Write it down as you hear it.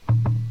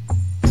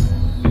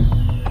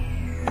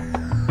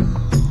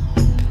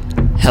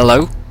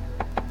Hello,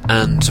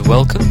 and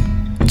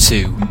welcome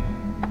to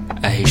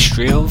A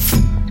History of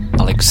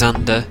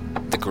Alexander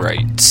the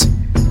Great,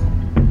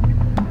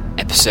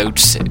 Episode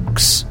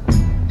 6,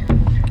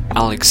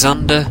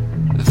 Alexander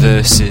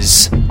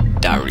versus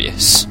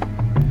Darius.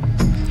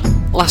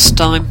 Last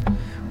time,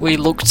 we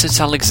looked at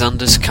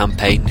Alexander's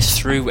campaign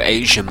through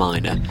Asia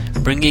Minor,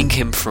 bringing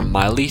him from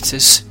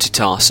Miletus to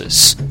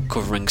Tarsus,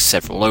 covering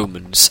several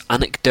omens,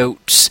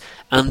 anecdotes,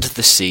 and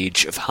the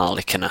siege of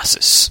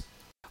Halicarnassus.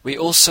 We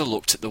also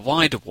looked at the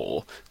wider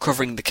war,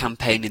 covering the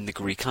campaign in the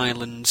Greek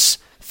islands.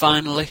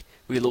 Finally,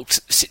 we looked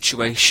at the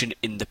situation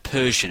in the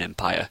Persian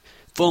Empire,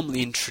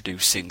 formally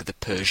introducing the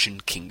Persian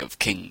King of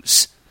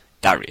Kings,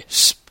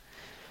 Darius.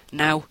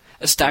 Now,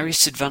 as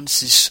Darius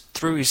advances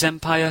through his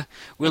empire,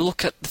 we'll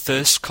look at the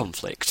first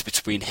conflict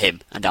between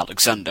him and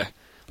Alexander,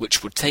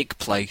 which would take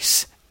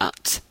place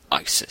at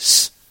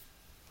Issus.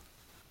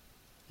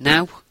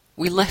 Now,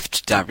 we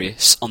left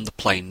Darius on the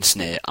plains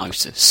near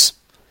Issus.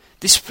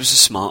 This was a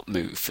smart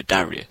move for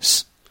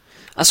Darius.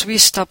 As we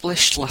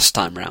established last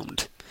time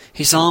round,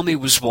 his army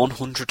was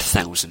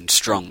 100,000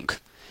 strong.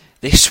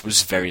 This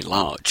was very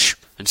large,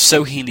 and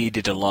so he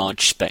needed a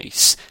large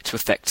space to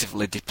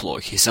effectively deploy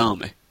his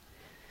army.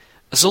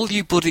 As all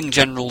you budding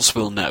generals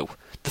will know,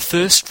 the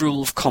first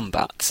rule of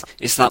combat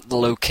is that the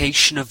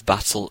location of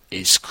battle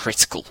is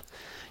critical.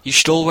 You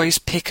should always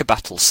pick a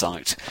battle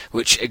site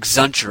which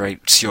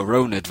exaggerates your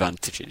own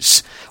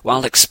advantages,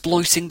 while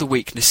exploiting the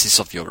weaknesses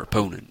of your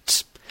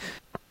opponent.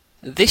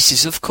 This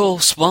is of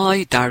course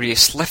why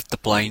Darius left the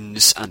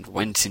plains and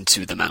went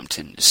into the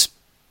mountains.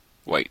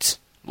 Wait,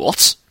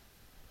 what?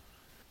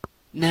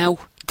 Now,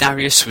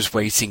 Darius was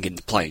waiting in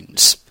the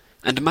plains,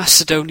 and a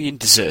Macedonian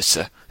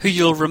deserter, who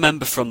you'll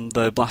remember from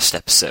the last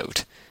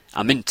episode,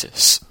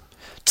 Amyntas,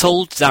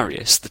 told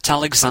Darius that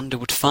Alexander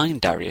would find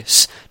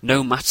Darius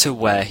no matter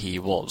where he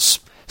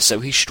was, so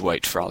he should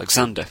wait for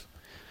Alexander.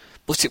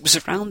 But it was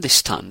around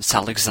this time that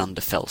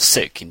Alexander fell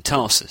sick in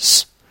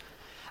Tarsus.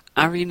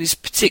 Arrian is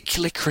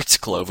particularly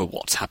critical over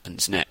what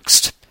happens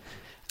next.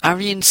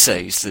 Arrian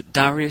says that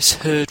Darius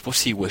heard what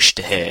he wished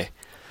to hear,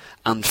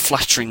 and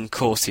flattering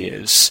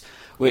courtiers,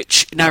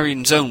 which, in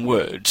Arrian's own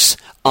words,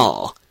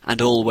 are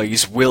and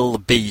always will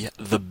be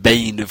the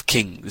bane of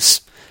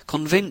kings,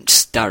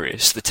 convinced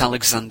Darius that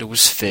Alexander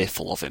was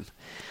fearful of him,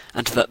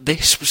 and that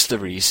this was the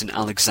reason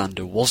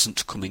Alexander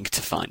wasn't coming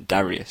to find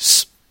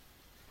Darius.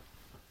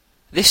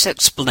 This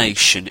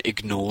explanation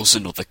ignores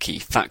another key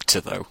factor,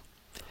 though.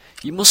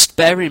 You must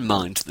bear in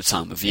mind the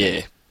time of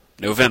year,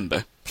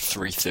 November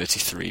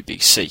 333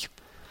 BC.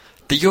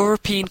 The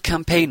European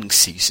campaigning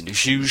season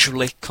is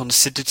usually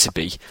considered to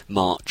be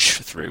March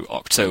through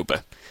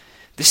October.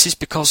 This is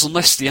because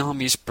unless the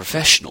army is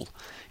professional,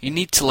 you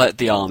need to let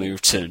the army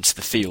return to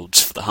the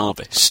fields for the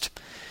harvest.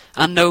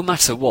 And no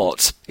matter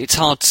what, it's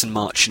hard to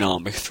march an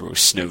army through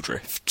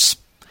snowdrifts.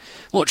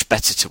 Much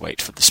better to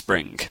wait for the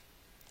spring.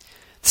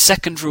 The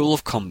second rule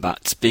of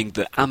combat being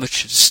that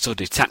amateurs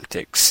study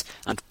tactics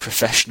and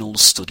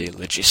professionals study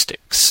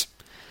logistics.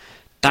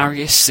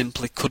 Darius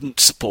simply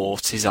couldn't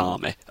support his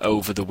army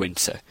over the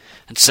winter,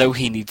 and so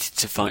he needed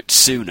to fight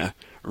sooner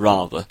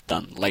rather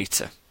than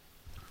later.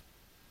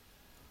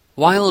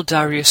 While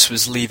Darius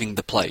was leaving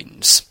the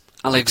plains,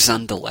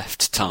 Alexander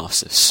left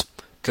Tarsus,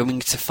 going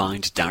to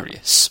find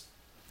Darius.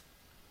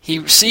 He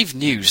received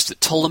news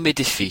that Ptolemy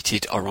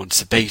defeated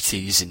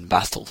Orontobates in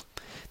battle.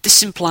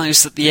 This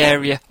implies that the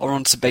area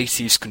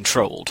Orontobates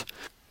controlled,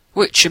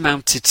 which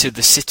amounted to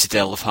the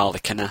citadel of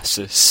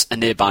Halicarnassus, a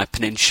nearby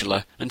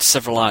peninsula, and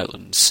several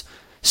islands,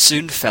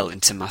 soon fell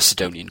into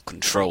Macedonian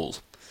control,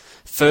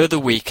 further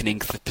weakening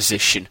the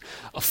position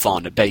of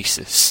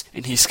Pharnabazus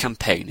in his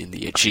campaign in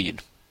the Aegean.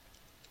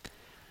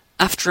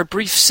 After a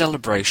brief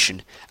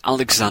celebration,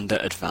 Alexander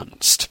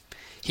advanced.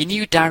 He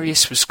knew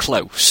Darius was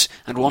close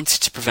and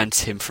wanted to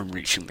prevent him from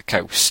reaching the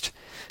coast,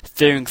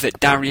 fearing that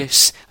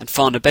Darius and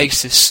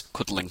Pharnabazus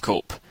could link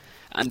up,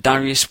 and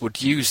Darius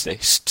would use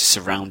this to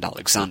surround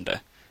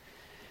Alexander.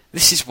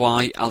 This is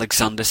why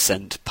Alexander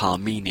sent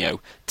Parmenio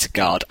to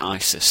guard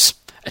Issus,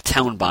 a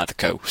town by the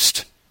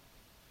coast.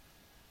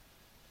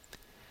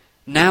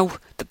 Now,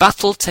 the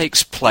battle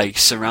takes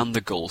place around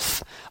the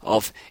Gulf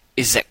of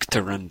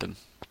Isectorundum,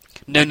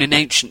 known in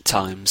ancient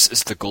times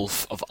as the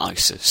Gulf of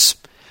Issus,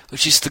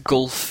 which is the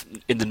gulf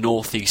in the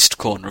northeast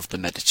corner of the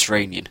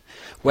Mediterranean,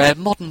 where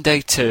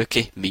modern-day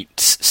Turkey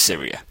meets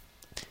Syria.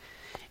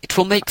 It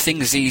will make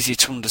things easier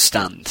to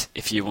understand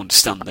if you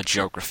understand the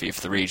geography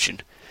of the region.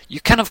 You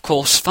can of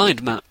course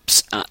find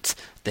maps at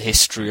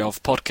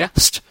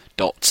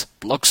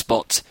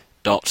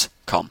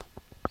thehistoryofpodcast.blogspot.com.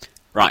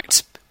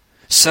 Right,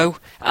 so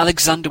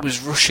Alexander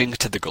was rushing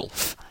to the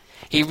Gulf.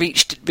 He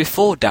reached it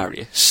before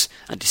Darius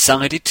and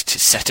decided to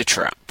set a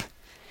trap.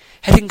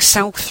 Heading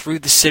south through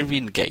the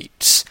Syrian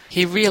gates,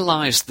 he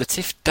realised that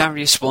if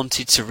Darius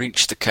wanted to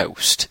reach the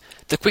coast,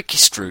 the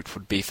quickest route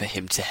would be for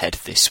him to head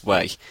this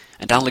way,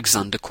 and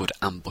Alexander could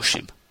ambush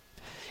him.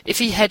 If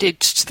he headed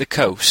to the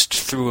coast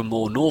through a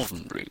more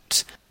northern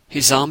route,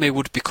 his army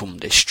would become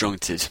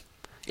disjointed.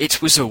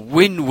 It was a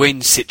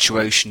win-win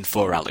situation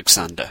for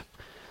Alexander.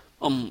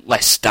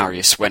 unless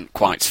Darius went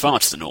quite far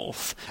to the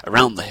north,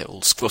 around the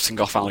hills, cutting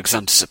off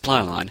Alexander's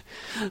supply line.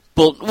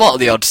 But what are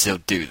the odds he'll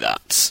do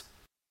that?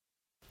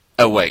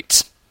 Oh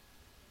wait,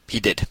 he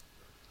did.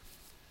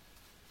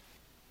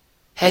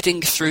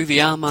 Heading through the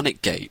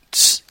Armanic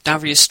gates,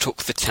 Darius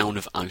took the town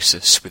of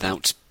Issus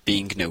without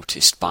being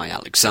noticed by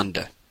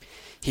Alexander.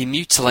 He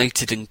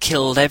mutilated and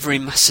killed every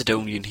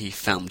Macedonian he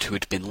found who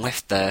had been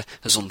left there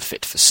as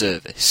unfit for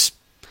service.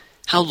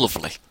 How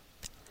lovely.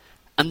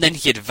 And then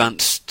he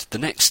advanced the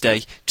next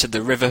day to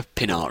the river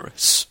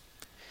Pinarus.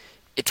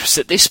 It was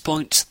at this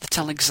point that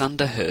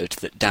Alexander heard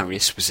that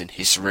Darius was in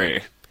his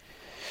rear.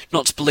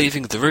 Not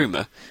believing the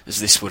rumour, as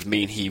this would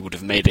mean he would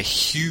have made a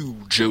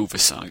huge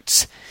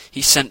oversight,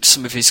 he sent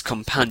some of his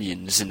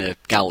companions in a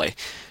galley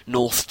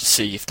north to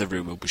see if the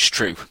rumour was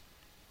true.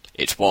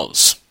 It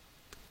was.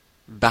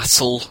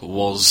 Battle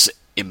was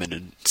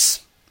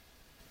imminent.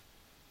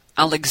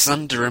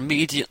 Alexander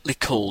immediately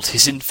called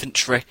his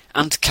infantry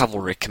and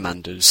cavalry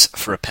commanders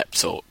for a pep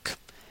talk.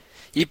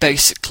 He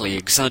basically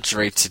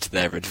exaggerated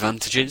their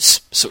advantages,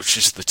 such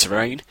as the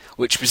terrain,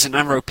 which was a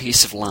narrow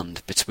piece of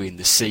land between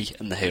the sea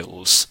and the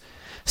hills.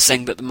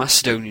 Saying that the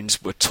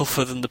Macedonians were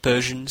tougher than the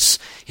Persians,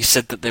 he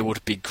said that there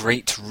would be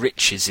great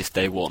riches if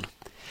they won.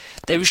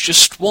 There was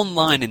just one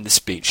line in the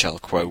speech I'll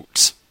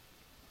quote.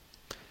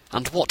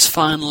 "And what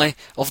finally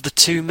of the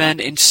two men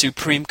in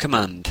supreme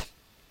command?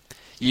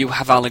 You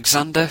have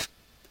Alexander,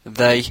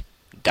 they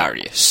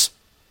Darius."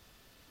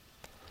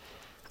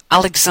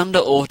 Alexander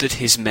ordered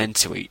his men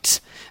to eat,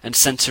 and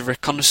sent a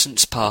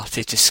reconnaissance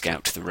party to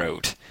scout the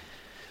road,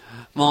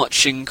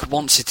 marching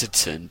once it had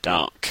turned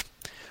dark.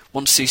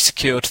 Once he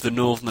secured the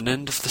northern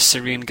end of the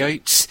Syrian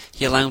gates,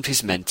 he allowed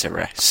his men to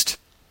rest.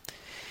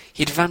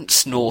 He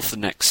advanced north the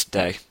next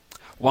day,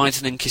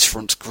 widening his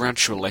front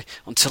gradually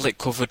until it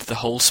covered the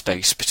whole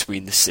space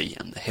between the sea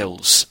and the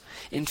hills.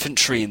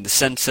 Infantry in the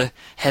centre,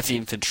 heavy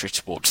infantry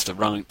towards the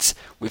right,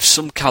 with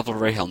some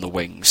cavalry on the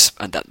wings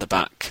and at the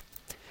back.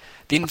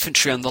 The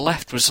infantry on the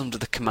left was under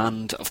the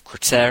command of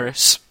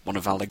Darius, one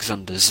of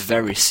Alexander's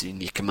very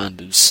senior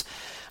commanders,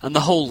 and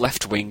the whole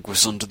left wing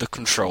was under the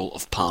control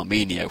of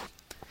Parmenio.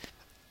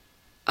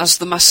 As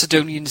the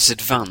Macedonians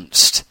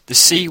advanced, the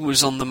sea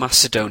was on the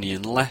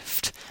Macedonian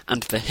left,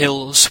 and the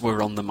hills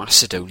were on the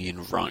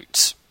Macedonian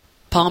right.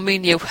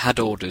 Parmenio had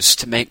orders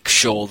to make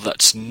sure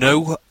that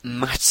no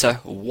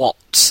matter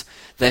what,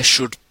 there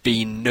should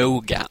be no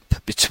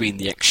gap between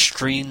the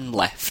extreme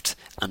left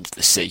and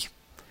the sea.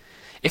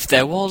 If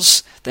there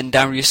was, then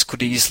Darius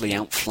could easily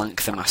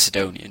outflank the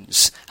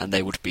Macedonians, and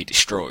they would be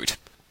destroyed.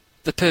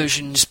 The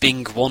Persians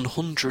being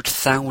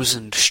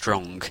 100,000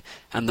 strong,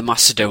 and the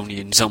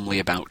Macedonians only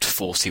about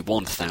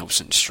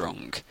 41,000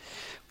 strong,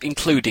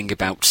 including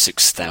about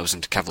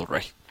 6,000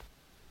 cavalry.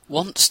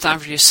 Once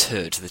Darius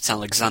heard that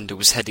Alexander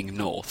was heading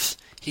north,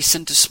 he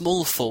sent a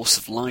small force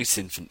of light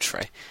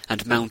infantry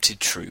and mounted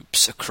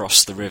troops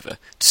across the river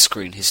to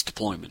screen his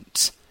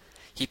deployment.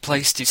 He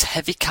placed his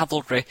heavy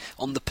cavalry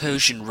on the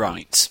Persian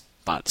right,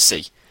 by the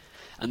sea,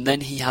 and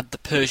then he had the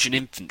Persian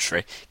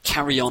infantry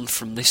carry on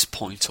from this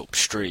point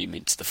upstream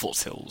into the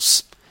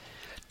foothills.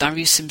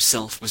 Darius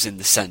himself was in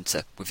the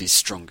centre with his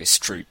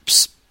strongest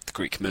troops, the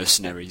Greek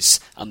mercenaries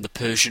and the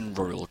Persian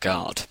royal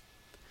guard.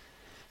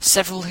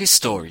 Several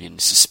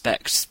historians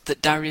suspect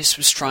that Darius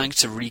was trying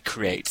to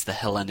recreate the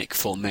Hellenic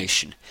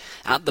formation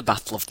at the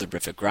Battle of the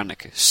River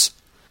Granicus.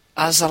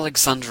 As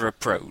Alexander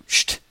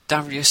approached,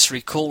 Darius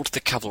recalled the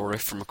cavalry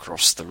from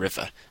across the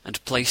river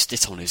and placed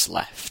it on his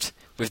left,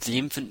 with the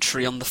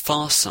infantry on the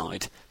far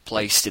side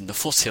placed in the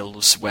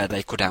foothills where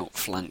they could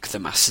outflank the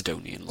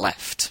Macedonian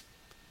left.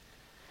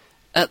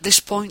 At this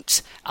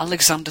point,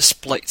 Alexander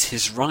split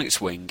his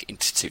right wing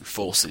into two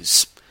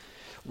forces,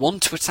 one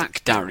to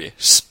attack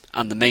Darius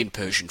and the main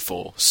Persian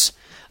force,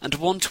 and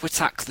one to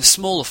attack the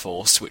smaller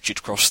force which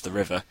had crossed the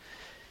river.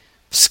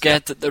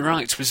 Scared that the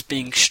right was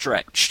being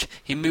stretched,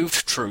 he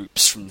moved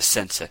troops from the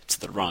centre to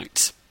the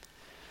right.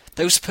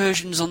 Those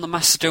Persians on the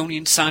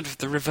Macedonian side of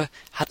the river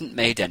hadn't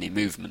made any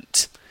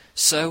movement,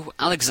 so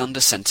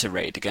Alexander sent a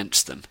raid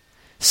against them,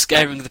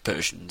 scaring the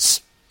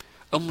Persians.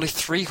 Only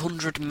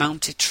 300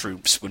 mounted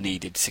troops were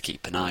needed to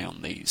keep an eye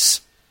on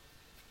these.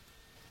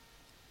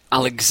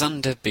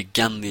 Alexander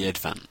began the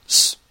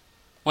advance.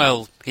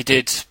 Well, he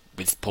did,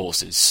 with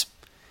pauses.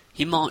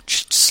 He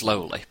marched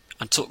slowly,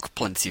 and took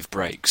plenty of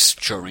breaks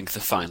during the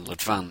final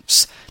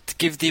advance, to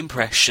give the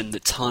impression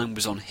that time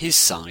was on his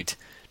side,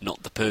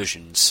 not the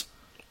Persians.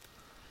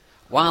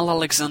 While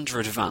Alexander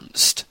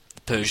advanced,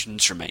 the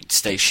Persians remained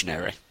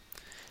stationary.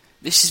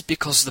 This is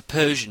because the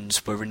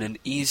Persians were in an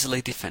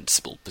easily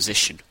defensible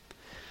position.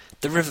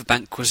 The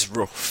riverbank was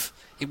rough.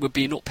 It would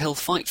be an uphill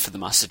fight for the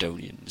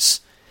Macedonians.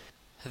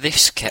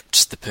 This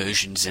kept the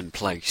Persians in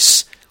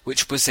place,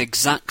 which was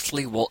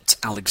exactly what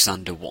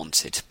Alexander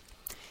wanted.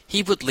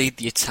 He would lead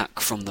the attack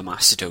from the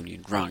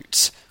Macedonian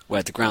right,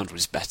 where the ground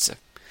was better,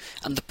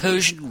 and the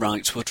Persian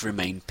right would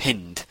remain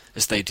pinned,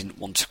 as they didn't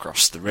want to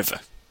cross the river.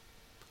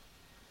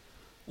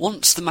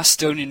 Once the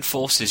Macedonian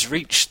forces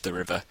reached the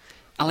river,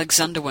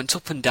 Alexander went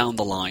up and down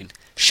the line,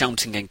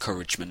 shouting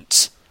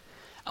encouragement.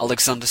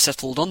 Alexander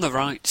settled on the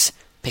right,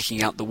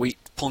 picking out the weak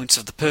points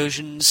of the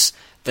Persians,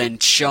 then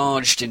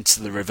charged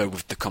into the river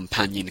with the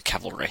companion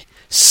cavalry,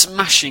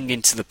 smashing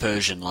into the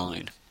Persian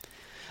line.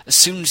 As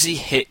soon as he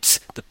hit,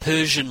 the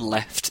Persian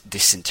left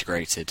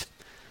disintegrated.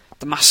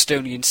 The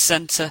Macedonian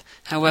centre,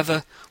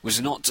 however,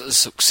 was not as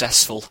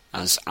successful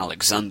as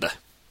Alexander.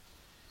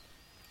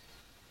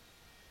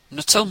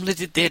 Not only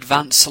did they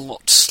advance a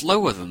lot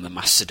slower than the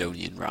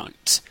Macedonian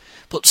right,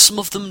 but some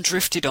of them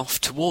drifted off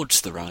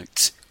towards the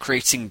right,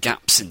 creating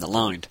gaps in the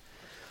line.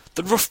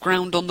 The rough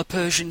ground on the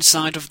Persian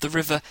side of the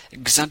river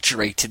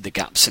exaggerated the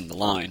gaps in the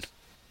line.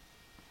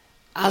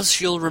 As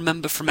you'll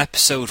remember from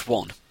episode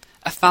 1,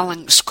 a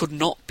phalanx could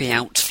not be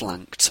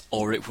outflanked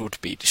or it would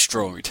be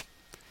destroyed.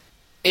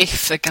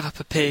 If a gap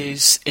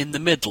appears in the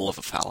middle of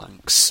a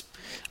phalanx,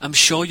 I'm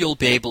sure you'll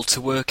be able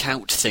to work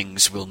out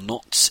things will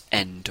not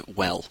end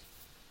well.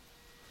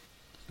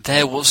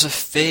 There was a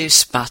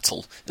fierce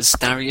battle as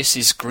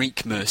Darius's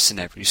Greek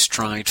mercenaries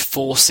tried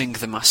forcing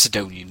the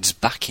Macedonians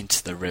back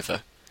into the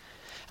river,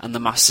 and the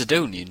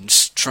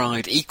Macedonians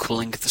tried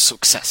equalling the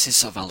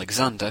successes of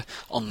Alexander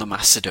on the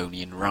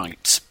Macedonian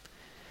right.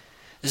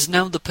 As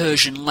now the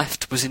Persian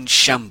left was in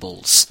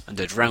shambles and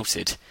had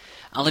routed,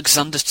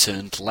 Alexander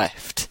turned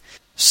left,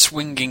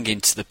 swinging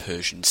into the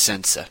Persian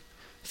centre,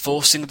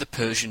 forcing the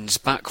Persians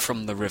back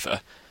from the river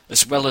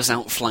as well as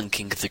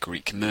outflanking the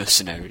Greek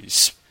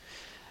mercenaries.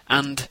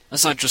 And,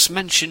 as I just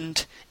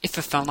mentioned, if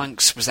a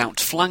phalanx was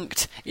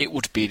outflanked, it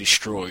would be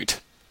destroyed.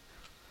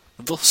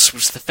 Thus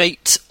was the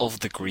fate of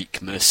the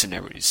Greek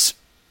mercenaries.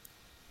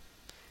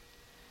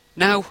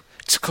 Now,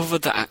 to cover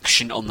the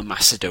action on the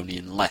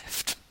Macedonian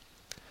left.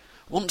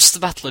 Once the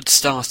battle had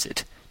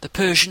started, the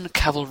Persian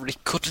cavalry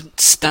couldn't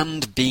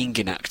stand being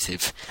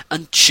inactive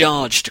and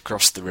charged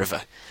across the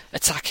river,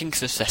 attacking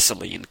the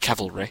Thessalian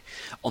cavalry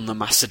on the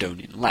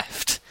Macedonian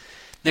left.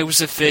 There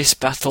was a fierce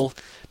battle,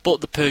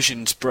 but the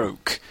Persians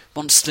broke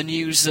once the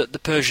news that the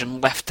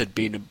Persian left had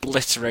been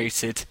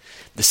obliterated,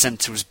 the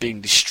centre was being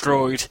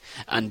destroyed,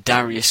 and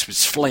Darius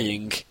was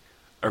fleeing,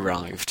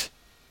 arrived.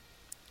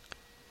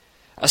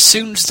 As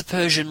soon as the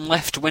Persian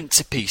left went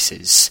to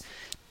pieces,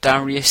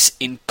 Darius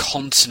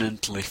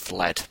incontinently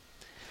fled,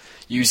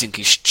 using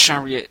his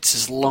chariot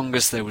as long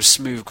as there was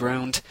smooth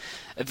ground,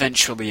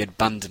 eventually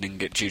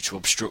abandoning it due to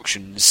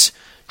obstructions.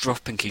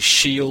 Dropping his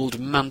shield,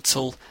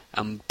 mantle,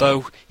 and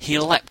bow, he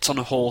leapt on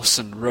a horse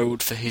and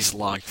rode for his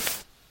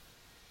life.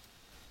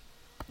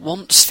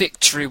 Once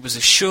victory was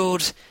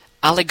assured,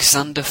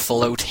 Alexander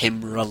followed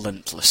him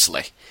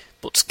relentlessly,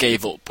 but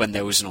gave up when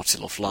there was not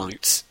enough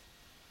light.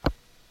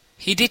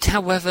 He did,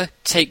 however,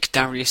 take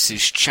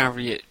Darius's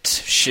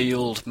chariot,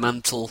 shield,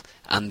 mantle,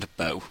 and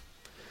bow.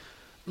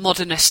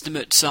 Modern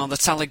estimates are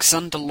that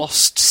Alexander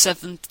lost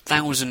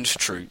 7,000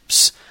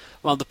 troops,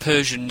 while the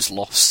Persians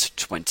lost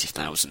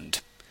 20,000.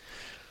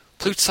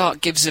 Plutarch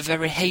gives a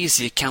very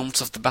hazy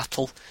account of the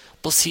battle,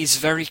 but he is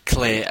very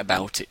clear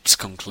about its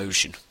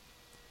conclusion.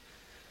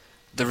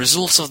 The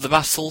result of the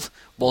battle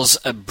was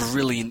a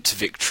brilliant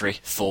victory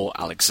for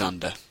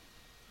Alexander.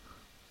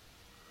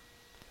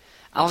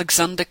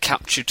 Alexander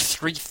captured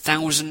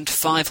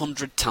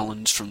 3,500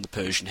 talents from the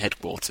Persian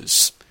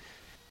headquarters.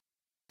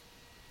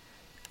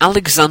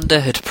 Alexander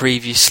had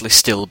previously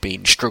still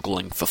been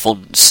struggling for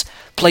funds,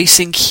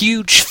 placing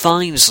huge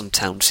fines on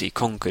towns he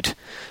conquered,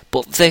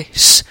 but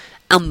this,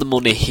 and the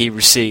money he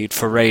received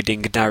for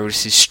raiding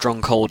Darius'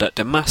 stronghold at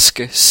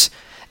Damascus,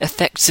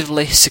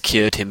 effectively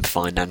secured him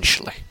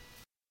financially.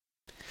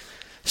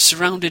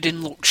 Surrounded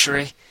in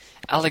luxury,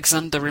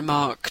 Alexander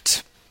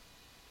remarked,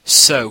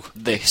 "So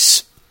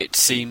this, it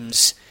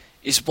seems,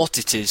 is what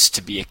it is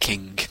to be a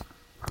king."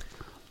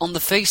 On the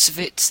face of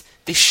it,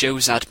 this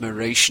shows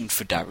admiration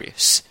for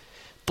Darius,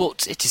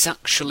 but it is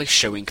actually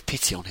showing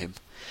pity on him,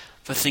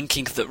 for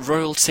thinking that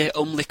royalty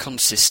only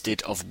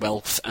consisted of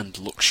wealth and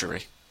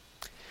luxury.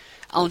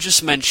 I'll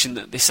just mention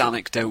that this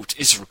anecdote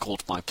is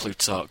recalled by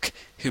Plutarch,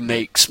 who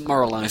makes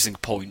moralising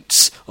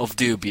points of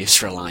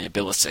dubious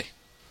reliability.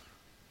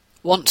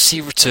 Once he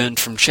returned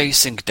from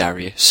chasing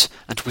Darius,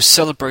 and was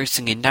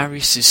celebrating in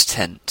Darius's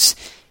tent,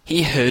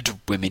 he heard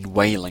women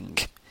wailing,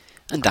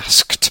 and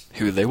asked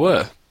who they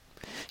were.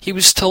 He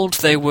was told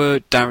they were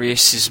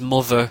Darius's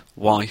mother,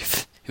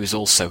 wife, who was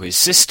also his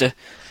sister,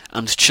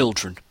 and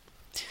children.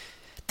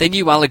 They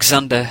knew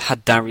Alexander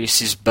had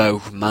Darius's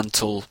bow,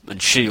 mantle,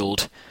 and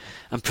shield,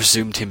 and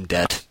presumed him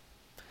dead.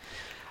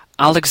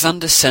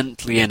 Alexander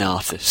sent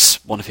Leonardus,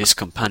 one of his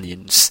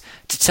companions,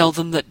 to tell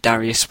them that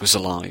Darius was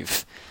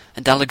alive,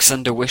 and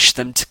Alexander wished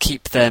them to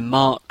keep their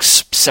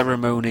marks,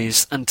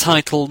 ceremonies, and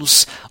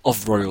titles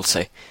of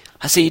royalty,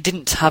 as he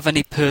didn't have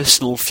any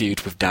personal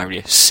feud with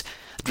Darius,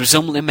 and was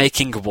only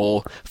making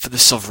war for the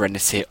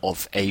sovereignty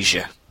of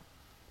Asia.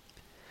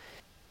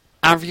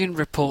 Arrian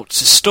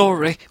reports a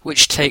story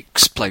which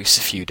takes place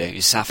a few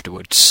days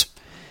afterwards,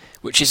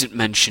 which isn't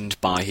mentioned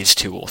by his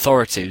two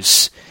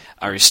authorities,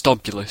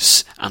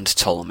 Aristobulus and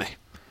Ptolemy.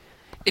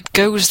 It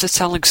goes that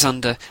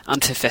Alexander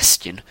and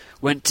Hephaestion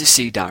went to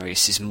see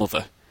Darius's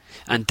mother,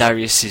 and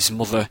Darius's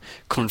mother,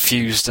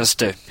 confused as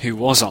to who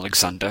was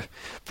Alexander,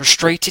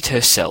 prostrated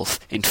herself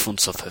in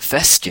front of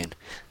Hephaestion,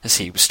 as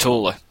he was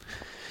taller.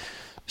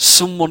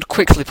 Someone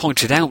quickly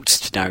pointed out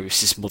to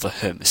Darius's mother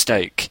her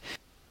mistake,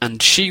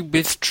 and she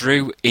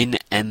withdrew in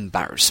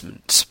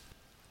embarrassment.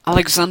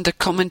 Alexander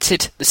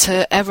commented that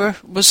her error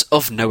was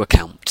of no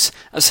account,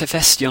 as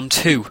Hephaestion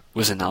too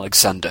was an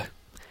Alexander,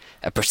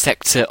 a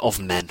protector of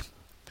men.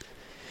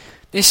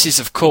 This is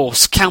of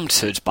course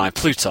countered by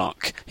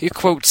Plutarch, who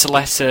quotes a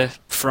letter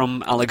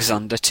from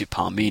Alexander to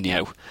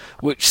Parmenio,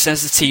 which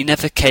says that he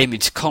never came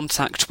into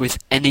contact with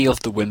any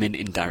of the women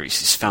in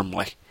Darius's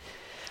family,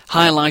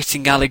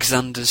 highlighting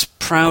Alexander's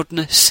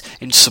proudness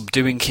in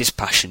subduing his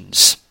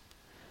passions.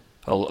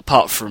 Well,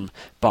 apart from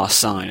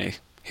Barsine,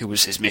 who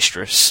was his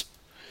mistress.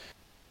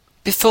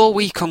 Before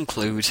we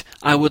conclude,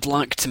 I would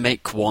like to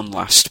make one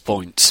last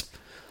point.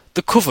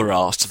 The cover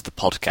art of the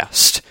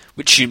podcast,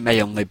 which you may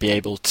only be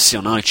able to see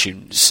on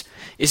iTunes,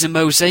 is a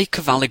mosaic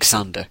of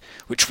Alexander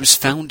which was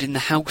found in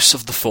the House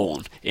of the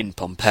Faun in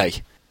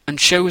Pompeii, and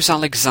shows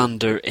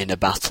Alexander in a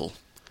battle.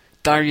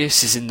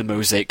 Darius is in the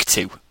mosaic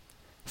too,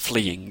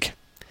 fleeing,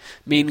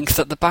 meaning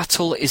that the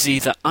battle is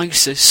either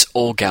Issus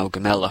or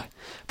Gaugamela,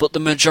 but the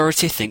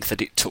majority think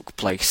that it took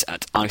place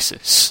at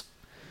Issus.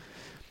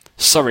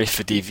 Sorry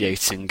for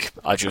deviating,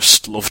 I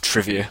just love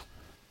trivia.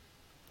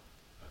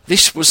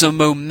 This was a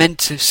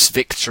momentous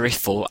victory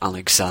for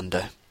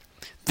Alexander.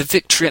 The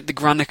victory at the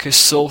Granicus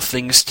saw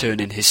things turn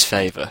in his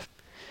favour,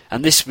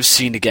 and this was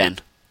seen again,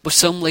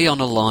 but only on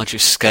a larger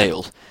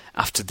scale,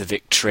 after the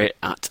victory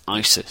at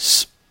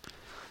Issus.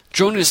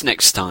 Join us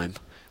next time,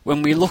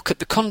 when we look at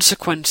the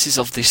consequences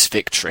of this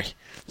victory,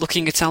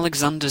 looking at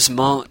Alexander's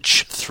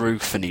march through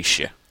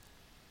Phoenicia.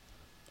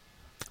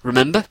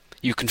 Remember,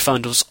 you can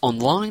find us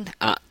online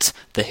at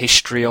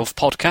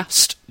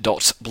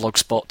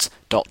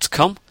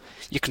thehistoryofpodcast.blogspot.com.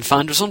 You can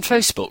find us on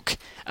Facebook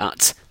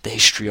at The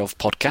History of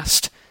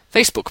Podcast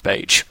Facebook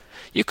page.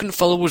 You can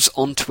follow us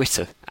on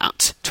Twitter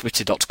at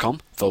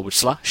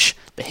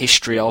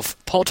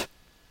twitter.com/thehistoryofpod.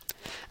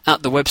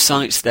 At the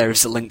website there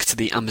is a link to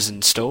the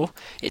Amazon store.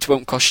 It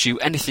won't cost you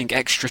anything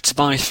extra to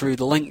buy through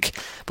the link,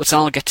 but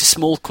I'll get a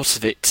small cut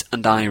of it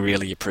and I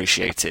really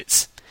appreciate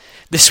it.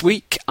 This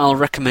week I'll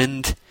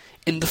recommend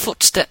In the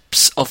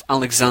Footsteps of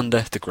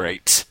Alexander the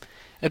Great,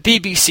 a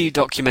BBC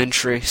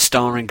documentary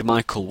starring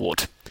Michael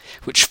Wood,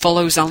 which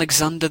follows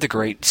Alexander the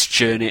Great's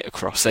journey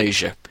across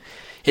Asia.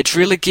 It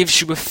really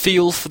gives you a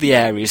feel for the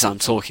areas I'm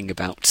talking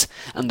about,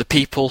 and the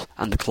people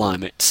and the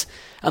climate,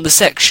 and the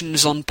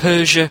sections on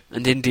Persia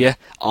and India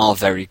are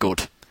very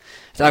good.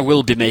 I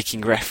will be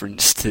making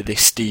reference to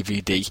this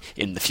DVD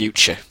in the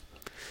future.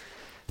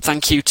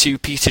 Thank you to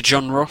Peter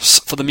John Ross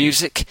for the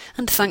music,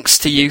 and thanks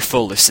to you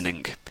for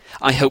listening.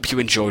 I hope you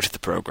enjoyed the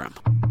programme.